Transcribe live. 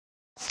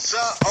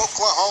Tulsa,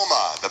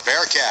 Oklahoma. The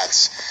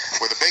Bearcats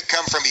with a big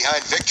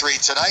come-from-behind victory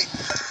tonight.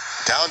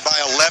 Down by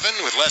 11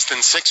 with less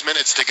than 6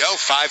 minutes to go,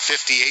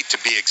 5:58 to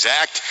be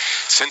exact.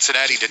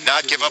 Cincinnati did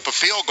not give up a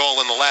field goal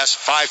in the last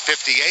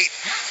 5:58,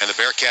 and the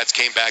Bearcats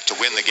came back to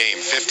win the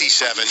game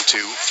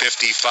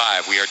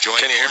 57-55. We are joined.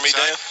 Can you hear me,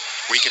 Dan?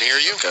 We can hear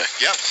you. Okay.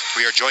 Yep.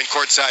 We are joined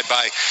courtside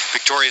by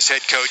victorious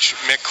head coach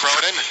Mick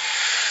Cronin.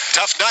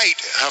 Tough night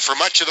for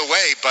much of the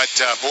way, but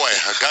boy,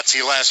 a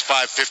gutsy last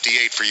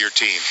 5:58 for your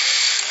team.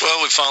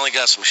 Well, we finally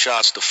got some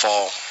shots to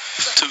fall.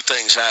 Two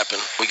things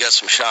happened. We got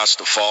some shots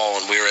to fall,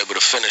 and we were able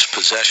to finish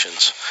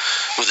possessions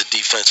with a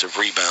defensive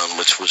rebound,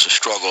 which was a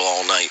struggle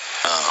all night.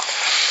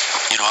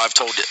 I've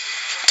told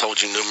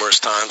you numerous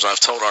times,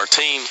 I've told our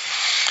team,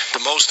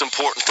 the most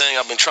important thing,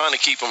 I've been trying to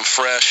keep them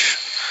fresh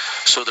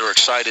so they're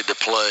excited to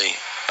play.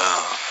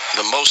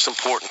 The most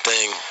important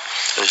thing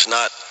is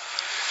not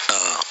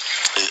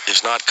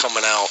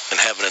coming out and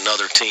having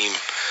another team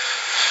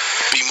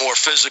be more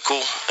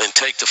physical and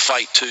take the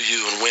fight to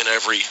you and win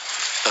every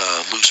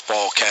loose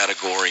ball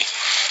category.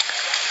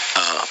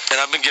 And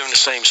I've been giving the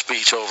same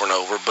speech over and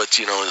over, but,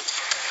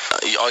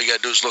 all you got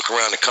to do is look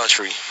around the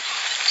country.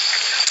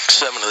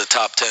 7 of the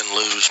top 10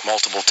 lose.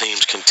 Multiple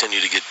teams continue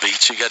to get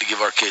beat. So you got to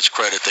give our kids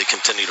credit. They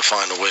continue to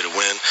find a way to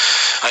win.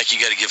 I think you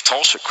got to give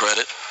Tulsa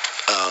credit.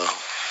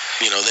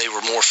 They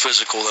were more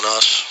physical than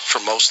us for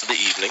most of the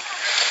evening,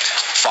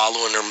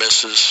 following their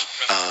misses.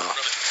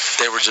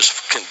 They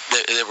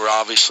were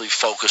obviously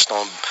focused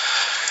on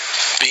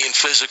being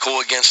physical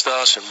against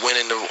us and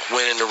winning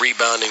the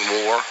rebounding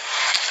war.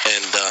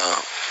 And,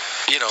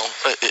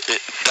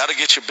 that'll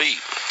get you beat.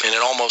 And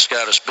it almost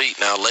got us beat.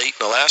 Now, late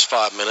in the last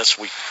 5 minutes,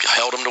 we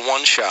held them to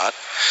one shot.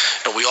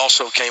 And we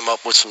also came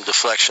up with some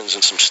deflections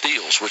and some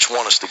steals, which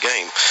won us the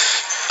game.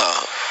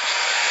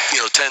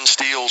 10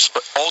 steals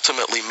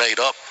ultimately made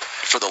up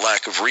for the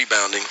lack of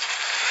rebounding.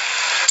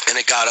 And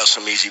it got us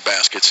some easy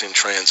baskets in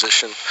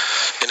transition.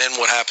 And then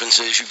what happens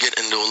is you get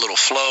into a little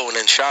flow, and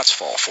then shots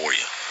fall for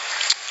you.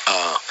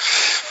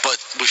 But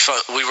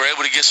we were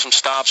able to get some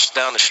stops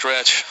down the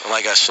stretch.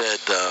 Like I said,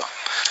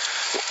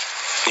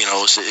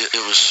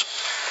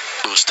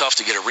 it was tough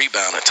to get a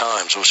rebound at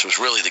times, which was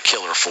really the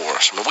killer for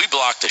us. I mean, we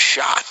blocked a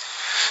shot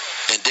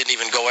and didn't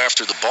even go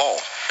after the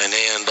ball, and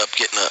they ended up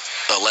getting a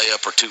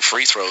layup or 2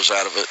 free throws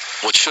out of it,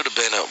 which should have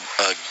been a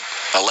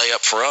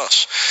layup for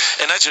us.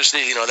 And that just,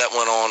 that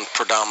went on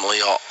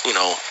predominantly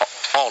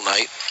all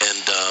night,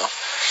 and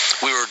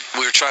we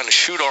were trying to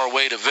shoot our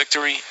way to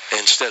victory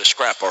instead of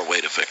scrap our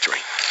way to victory.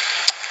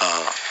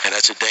 And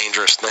that's a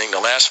dangerous thing. The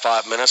last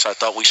 5 minutes, I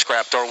thought we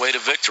scrapped our way to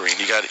victory. And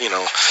you got to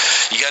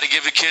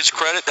give the kids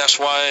credit. That's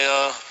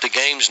why the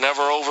game's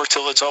never over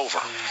till it's over.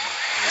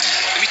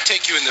 Let me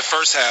take you in the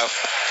first half,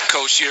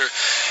 Coach. You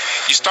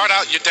start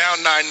out, you're down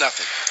 9-0.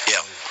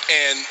 Yeah.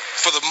 And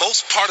for the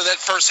most part of that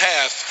first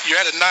half, you're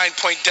at a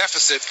 9-point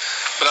deficit.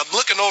 But I'm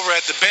looking over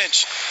at the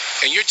bench,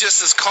 and you're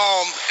just as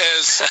calm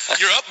as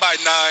you're up by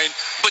 9,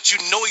 but you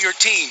know your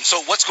team.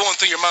 So what's going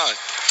through your mind?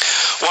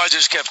 Well, I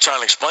just kept trying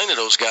to explain to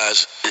those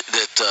guys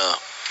that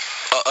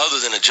other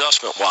than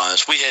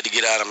adjustment-wise, we had to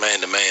get out of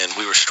man-to-man.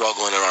 We were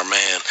struggling in our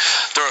man.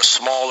 They're a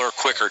smaller,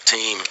 quicker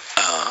team,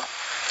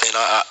 and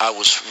I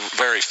was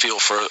very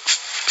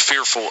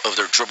fearful of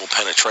their dribble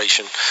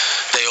penetration.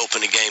 They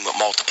opened the game with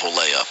multiple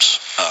layups,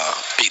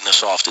 beating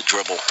us off the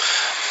dribble,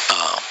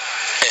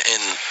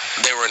 and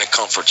they were in a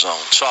comfort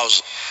zone. So I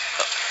was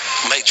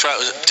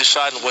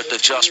deciding what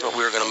adjustment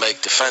we were going to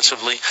make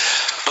defensively,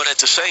 but at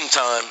the same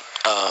time,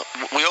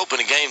 we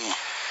opened the game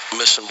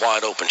missing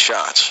wide open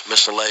shots,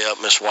 miss a layup,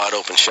 miss wide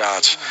open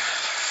shots.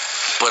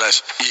 But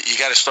you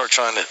got to start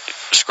trying to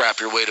scrap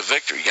your way to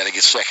victory. You got to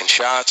get second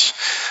shots.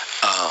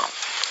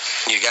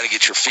 You got to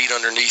get your feet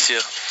underneath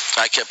you.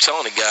 I kept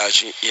telling the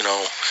guys,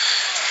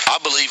 I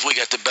believe we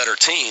got the better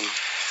team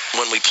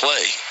when we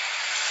play.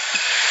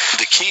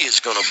 The key is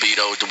going to be,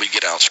 though, do we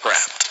get out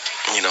scrapped?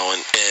 And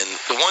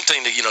the one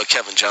thing that,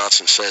 Kevin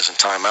Johnson says in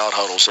timeout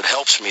huddles that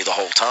helps me the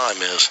whole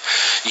time is,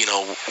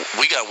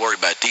 we got to worry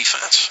about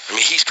defense. I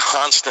mean, he's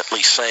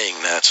constantly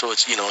saying that. So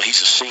it's,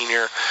 he's a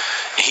senior.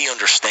 He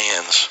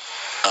understands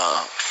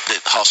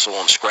that hustle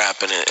and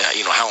scrap and,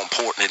 how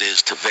important it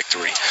is to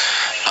victory.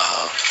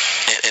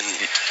 And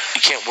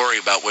you can't worry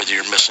about whether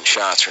you're missing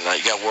shots or not.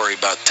 You got to worry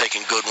about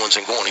taking good ones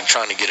and going and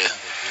trying to get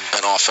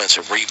an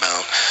offensive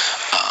rebound.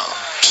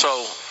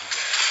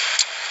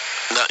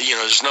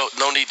 There's no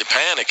need to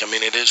panic. I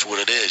mean, it is what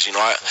it is.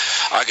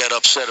 I got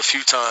upset a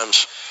few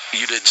times.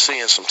 You didn't see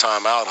in some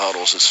timeout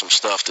huddles. It's some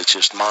stuff that's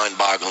just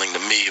mind-boggling to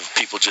me of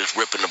people just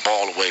ripping the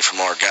ball away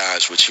from our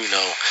guys, which, we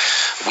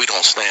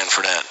don't stand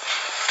for that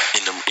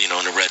in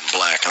the red and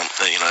black.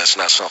 That's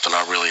not something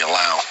I really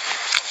allow.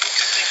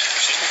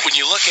 When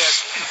you look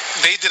at,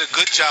 they did a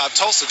good job,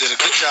 Tulsa did a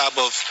good job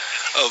of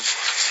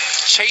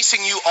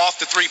chasing you off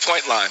the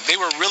three-point line. They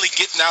were really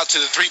getting out to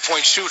the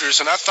three-point shooters,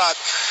 and I thought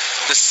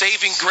the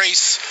saving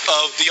grace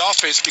of the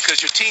offense,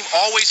 because your team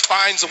always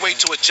finds a way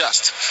to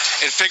adjust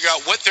and figure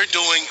out what they're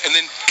doing and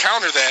then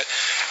counter that.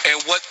 And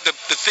what the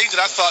thing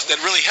that I thought that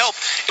really helped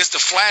is the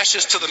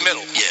flashes to the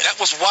middle. Yeah. That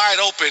was wide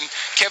open.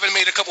 Kevin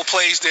made a couple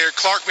plays there.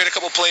 Clark made a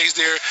couple plays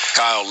there.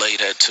 Kyle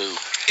Lade had 2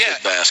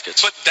 big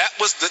baskets. But that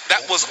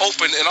was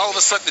open, and all of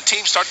a sudden the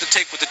team started to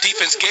take what the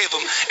defense gave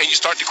them, and you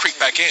start to creep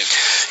back in.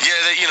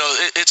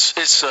 Yeah,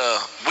 it's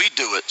we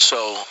do it,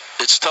 so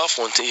it's tough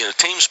when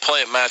teams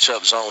play a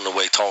matchup zone the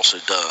way Tulsa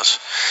does,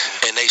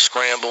 and they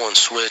scramble and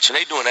switch, and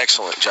they do an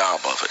excellent job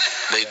of it.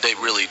 They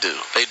really do.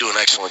 They do an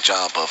excellent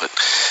job of it.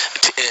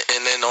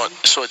 And then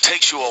so it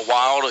takes you a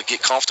while to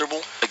get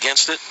comfortable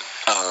against it.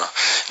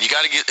 You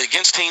got to get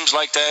against teams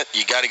like that.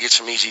 You got to get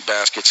some easy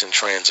baskets in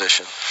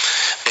transition.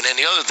 And then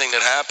the other thing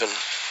that happened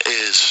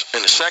is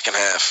in the second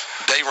half,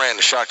 they ran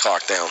the shot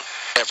clock down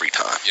every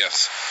time.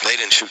 Yes. They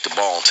didn't shoot the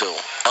ball until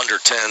under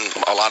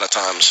 10, a lot of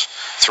times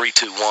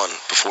 3-2-1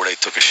 before they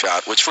took a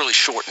shot, which really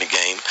shortened the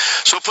game.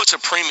 So it puts a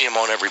premium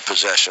on every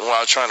possession. Well,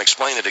 I was trying to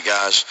explain to the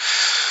guys,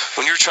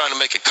 when you're trying to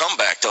make a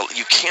comeback, though,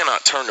 you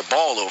cannot turn the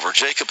ball over.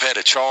 Jacob had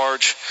a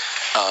charge.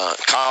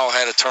 Kyle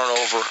had a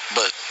turnover.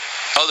 But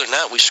other than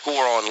that, we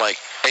score on like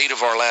 8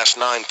 of our last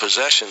 9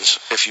 possessions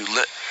if you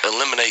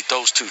eliminate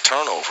those 2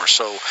 turnovers.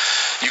 So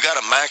you got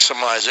to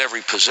maximize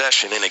every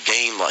possession in a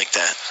game like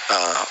that.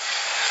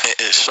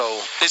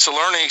 So it's a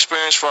learning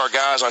experience for our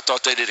guys. I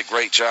thought they did a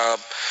great job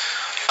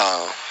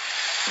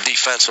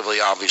defensively,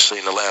 obviously,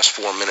 in the last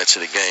 4 minutes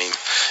of the game.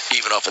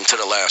 Even up until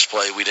the last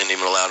play, we didn't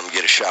even allow them to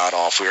get a shot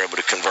off. We were able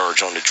to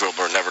converge on the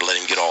dribbler and never let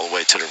him get all the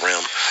way to the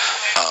rim,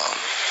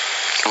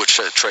 which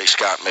Trey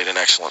Scott made an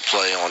excellent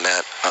play on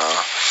that.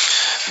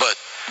 But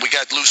we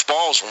got loose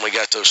balls when we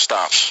got those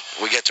stops.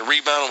 We got the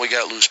rebound and we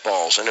got loose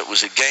balls. And it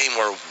was a game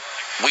where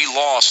we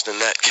lost in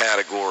that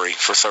category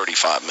for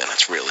 35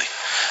 minutes, really,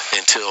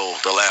 until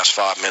the last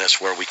 5 minutes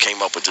where we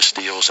came up with the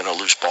steals and the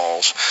loose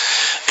balls.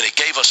 And it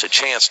gave us a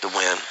chance to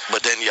win.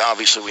 But then,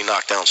 obviously, we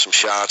knocked down some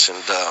shots. And,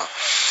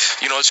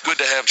 it's good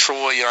to have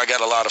Troy. I got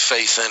a lot of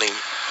faith in him.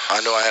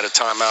 I know I had a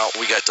timeout.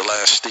 We got the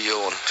last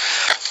steal, and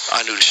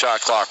I knew the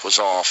shot clock was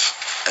off.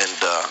 And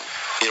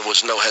it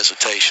was no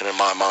hesitation in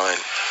my mind,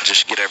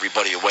 just get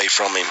everybody away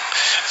from him.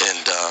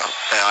 And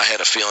I had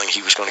a feeling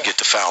he was going to get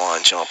the foul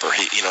line jumper.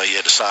 He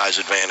had a size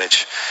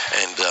advantage,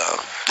 and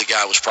the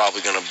guy was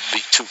probably going to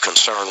be too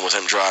concerned with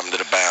him driving to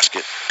the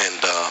basket. And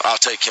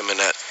I'll take him in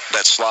that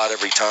slot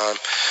every time.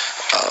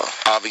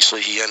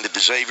 Obviously, he ended the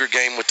Xavier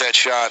game with that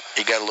shot.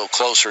 He got a little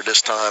closer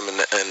this time and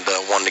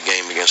won the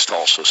game against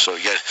Tulsa. So,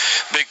 yeah,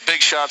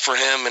 big shot for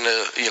him. And,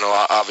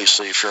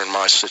 obviously, if you're in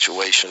my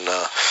situation,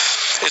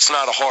 it's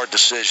not a hard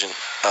decision,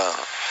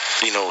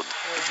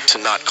 to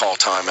not call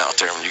time out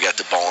there when you got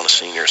the ball in the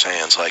senior's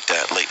hands like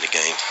that late in the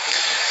game.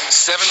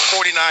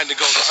 7:49 to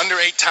go. The under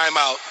 8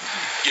 timeout.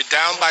 You're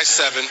down by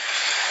 7.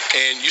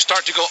 And you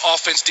start to go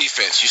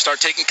offense-defense. You start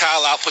taking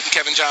Kyle out, putting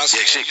Kevin Johnson.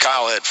 Yeah, see,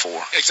 Kyle had 4.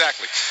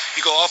 Exactly.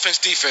 You go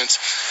offense-defense.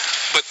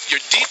 But your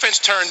defense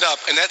turned up.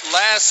 And that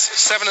last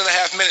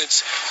 7.5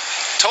 minutes,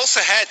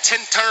 Tulsa had 10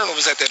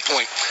 turnovers at that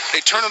point.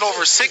 They turned it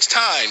over 6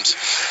 times.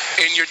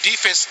 And your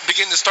defense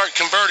began to start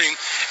converting.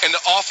 And the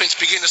offense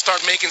began to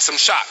start making some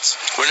shots.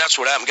 Well, that's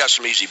what happened. Got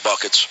some easy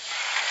buckets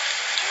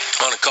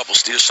on a couple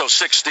steals. So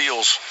 6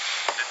 steals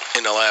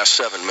in the last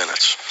 7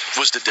 minutes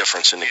was the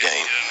difference in the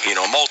game.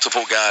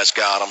 Multiple guys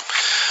got them,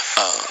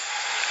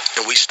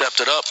 and we stepped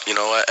it up.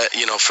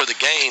 For the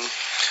game,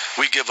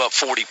 we give up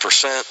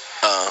 40%,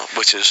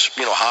 which is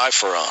high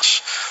for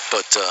us.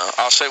 But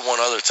I'll say one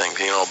other thing,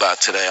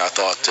 about today. I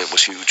thought it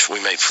was huge. We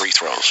made free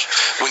throws.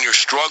 When you're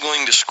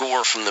struggling to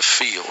score from the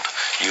field,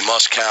 you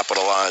must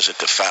capitalize at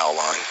the foul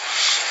line.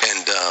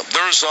 And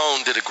their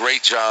zone did a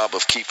great job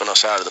of keeping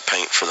us out of the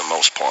paint for the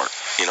most part.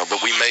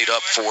 But we made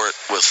up for it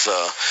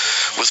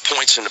with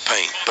points in the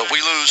paint. But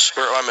we lose,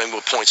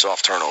 with points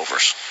off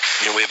turnovers.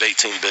 We have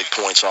 18 big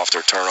points off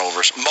their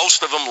turnovers.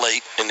 Most of them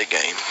late in the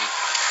game.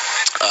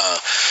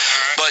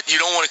 But you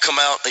don't want to come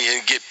out and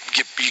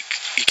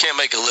you can't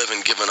make a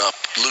living giving up,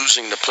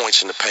 losing the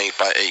points in the paint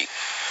by 8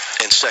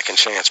 and second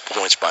chance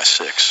points by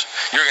 6.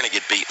 You're going to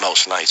get beat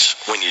most nights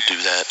when you do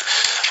that.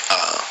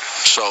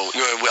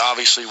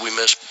 We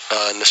missed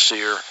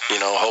Nasir.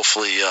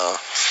 Hopefully,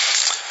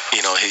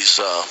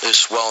 his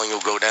swelling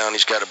will go down.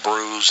 He's got a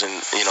bruise,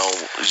 and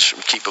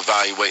keep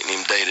evaluating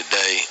him day to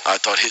day. I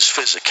thought his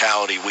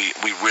physicality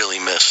we really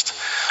missed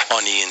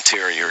on the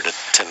interior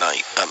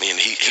tonight.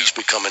 He's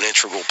become an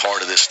integral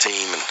part of this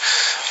team, and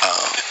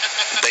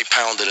they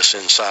pounded us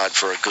inside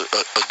for a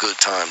good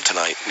time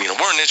tonight.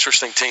 We're an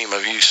interesting team.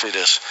 If you see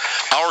this,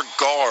 our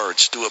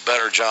guards do a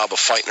better job of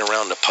fighting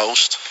around the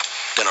post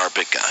than our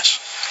big guys.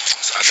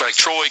 Like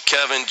Troy,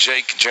 Kevin,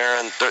 Jake,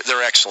 Jaron,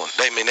 they're excellent.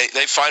 They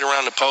fight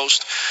around the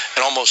post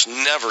and almost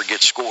never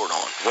get scored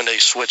on when they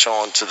switch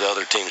on to the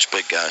other team's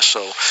big guys.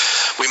 So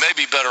we may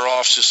be better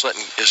off just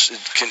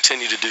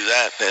continue to do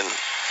that and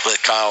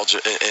let Kyle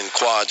and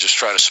Quad just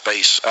try to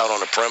space out on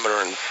the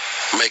perimeter and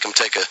make them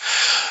take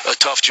a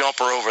tough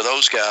jumper over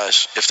those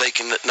guys if they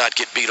can not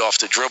get beat off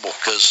the dribble,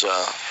 because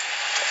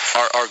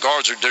our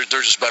guards they're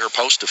just better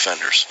post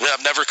defenders.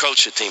 I've never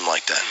coached a team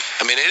like that.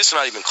 I mean, it's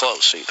not even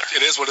close either.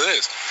 It is what it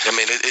is. I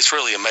mean, it's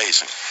really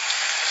amazing.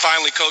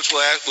 Finally, Coach,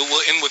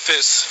 we'll end with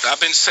this. I've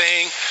been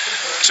saying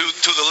to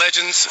the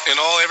legends and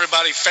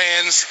everybody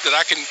fans that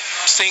I can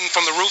sing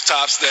from the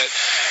rooftops that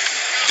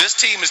this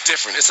team is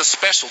different. It's a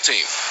special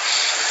team.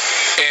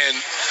 And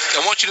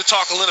I want you to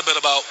talk a little bit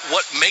about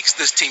what makes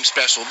this team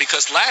special,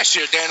 because last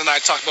year, Dan and I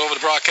talked about over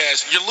the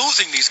broadcast, you're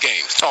losing these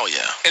games. Oh,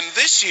 yeah. And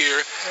this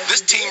year,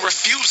 this team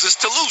refuses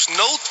to lose.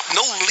 No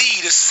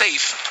lead is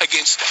safe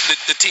against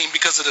the team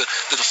because of the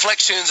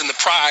deflections and the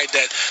pride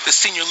that the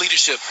senior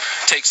leadership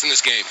takes in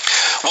this game.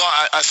 Well,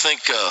 I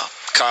think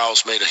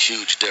Kyle's made a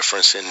huge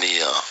difference in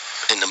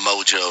the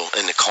mojo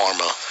and the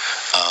karma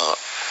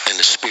and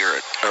the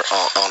spirit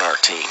on our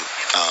team.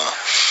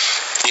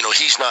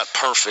 He's not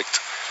perfect,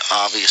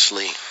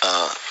 obviously,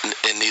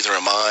 and neither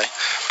am I,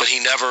 but he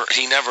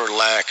never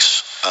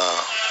lacks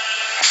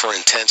for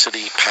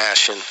intensity,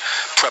 passion,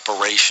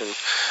 preparation,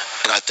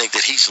 and I think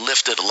that he's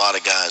lifted a lot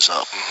of guys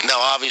up. Now,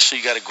 obviously,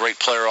 you got a great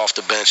player off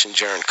the bench in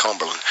Jaron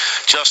Cumberland.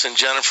 Justin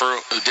Jennifer,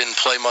 who didn't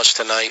play much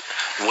tonight,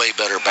 way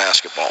better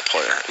basketball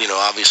player.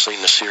 Obviously,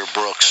 Nasir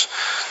Brooks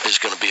is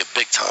going to be a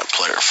big-time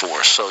player for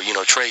us. So,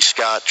 Trey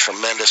Scott,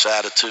 tremendous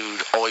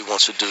attitude. All he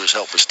wants to do is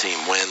help his team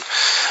win.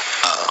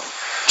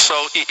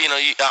 So,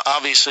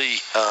 obviously,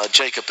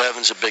 Jacob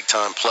Evans, a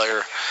big-time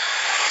player.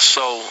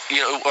 So,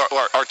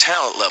 our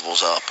talent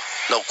level's up.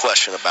 No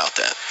question about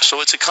that.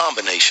 So it's a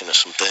combination of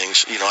some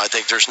things. I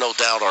think there's no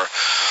doubt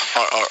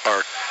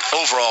our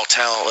overall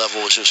talent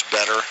level is just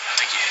better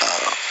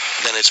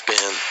than it's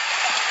been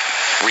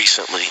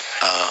recently.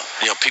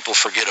 People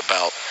forget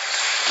about,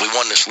 we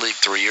won this league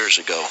 3 years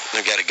ago.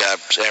 We got a guy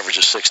who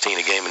averages 16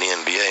 a game in the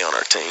NBA on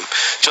our team.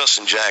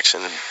 Justin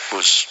Jackson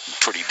was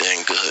pretty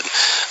dang good.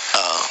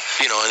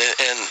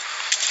 And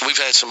we've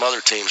had some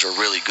other teams that are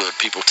really good.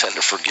 People tend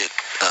to forget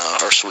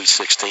our Sweet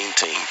 16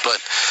 team.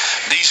 But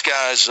these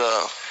guys,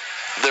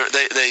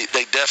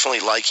 they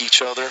definitely like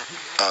each other.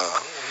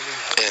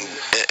 And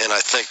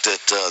I think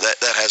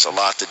that has a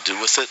lot to do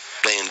with it.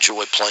 They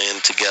enjoy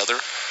playing together.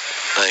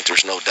 I think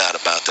there's no doubt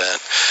about that.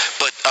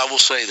 But I will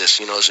say this,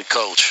 as a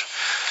coach,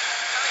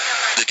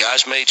 the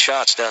guys made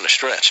shots down the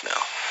stretch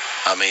now.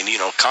 I mean,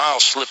 Kyle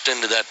slipped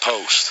into that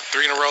post.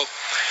 3 in a row.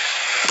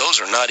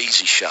 Those are not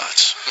easy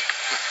shots.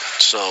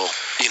 So,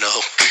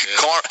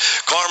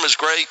 Karma's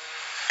great,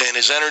 and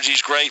his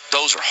energy's great.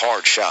 Those are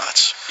hard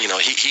shots.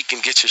 He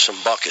can get you some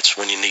buckets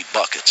when you need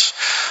buckets.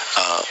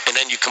 And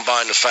then you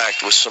combine the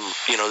fact with some,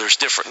 there's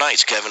different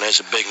nights. Kevin has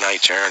a big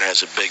night. Jaron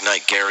has a big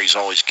night. Gary's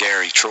always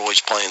Gary.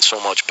 Troy's playing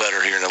so much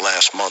better here in the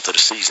last month of the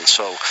season.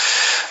 So,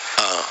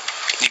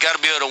 you got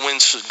to be able to win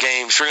some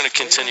games. If you're going to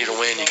continue to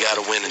win, you got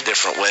to win in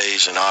different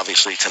ways. And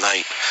obviously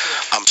tonight,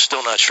 I'm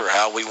still not sure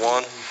how we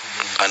won.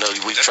 I know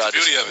we've tried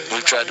to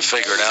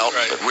figure it out,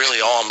 but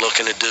really all I'm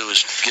looking to do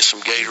is get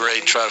some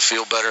Gatorade and try to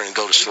feel better and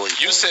go to sleep.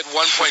 You said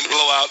 1-point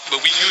blowout, but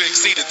you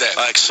exceeded that.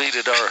 I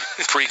exceeded our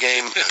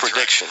pregame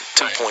prediction,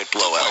 2-point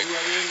blowout.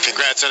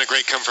 Congrats on a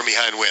great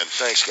come-from-behind win.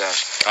 Thanks,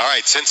 guys. All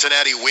right,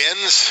 Cincinnati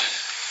wins,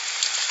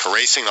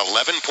 erasing an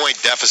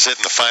 11-point deficit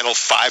in the final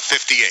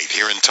 5:58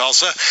 here in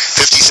Tulsa.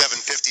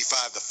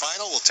 57-55 the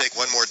final. We'll take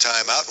one more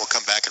time out. We'll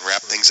come back and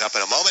wrap things up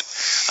in a moment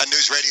on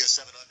News Radio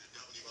 700.